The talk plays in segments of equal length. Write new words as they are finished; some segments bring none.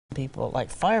people like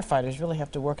firefighters really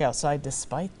have to work outside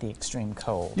despite the extreme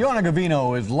cold. Yona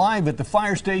Gavino is live at the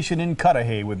fire station in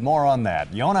Cudahy with more on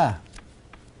that. Yona.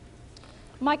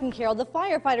 Mike and Carol, the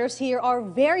firefighters here are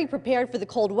very prepared for the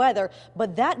cold weather,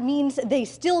 but that means they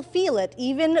still feel it,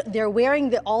 even they're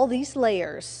wearing all these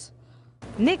layers.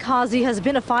 Nick Hawsey has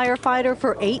been a firefighter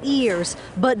for 8 years,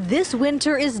 but this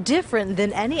winter is different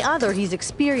than any other he's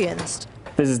experienced.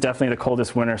 This is definitely the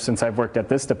coldest winter since I've worked at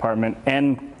this department,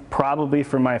 and probably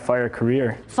for my fire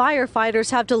career. Firefighters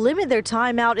have to limit their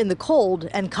time out in the cold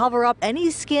and cover up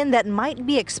any skin that might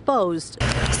be exposed.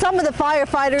 Some of the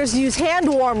firefighters use hand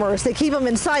warmers. They keep them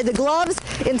inside the gloves,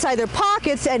 inside their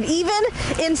pockets, and even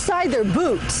inside their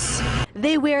boots.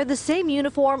 They wear the same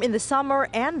uniform in the summer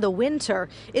and the winter.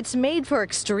 It's made for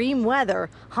extreme weather.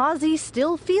 Hawsey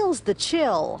still feels the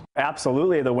chill.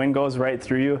 Absolutely, the wind goes right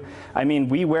through you. I mean,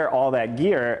 we wear all that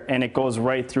gear and it goes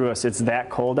right through us. It's that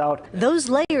cold out. Those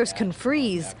layers can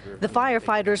freeze. The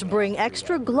firefighters bring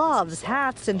extra gloves,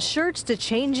 hats, and shirts to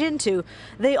change into.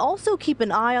 They also keep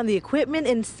an eye on the equipment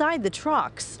inside the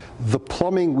trucks. The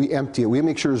plumbing, we empty it. We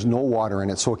make sure there's no water in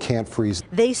it so it can't freeze.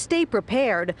 They stay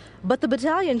prepared, but the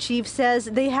battalion chief says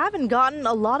they haven't gotten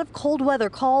a lot of cold weather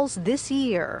calls this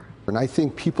year. And I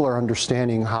think people are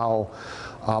understanding how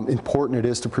important it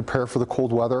is to prepare for the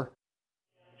cold weather.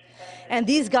 And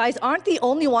these guys aren't the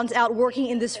only ones out working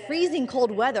in this freezing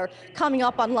cold weather. Coming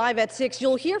up on Live at 6,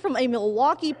 you'll hear from a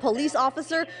Milwaukee police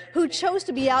officer who chose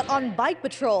to be out on bike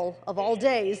patrol of all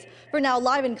days. For now,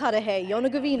 live in Cudahy, Yona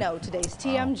Gavino, today's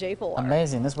TMJ4.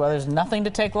 Amazing. This weather's nothing to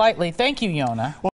take lightly. Thank you, Yona.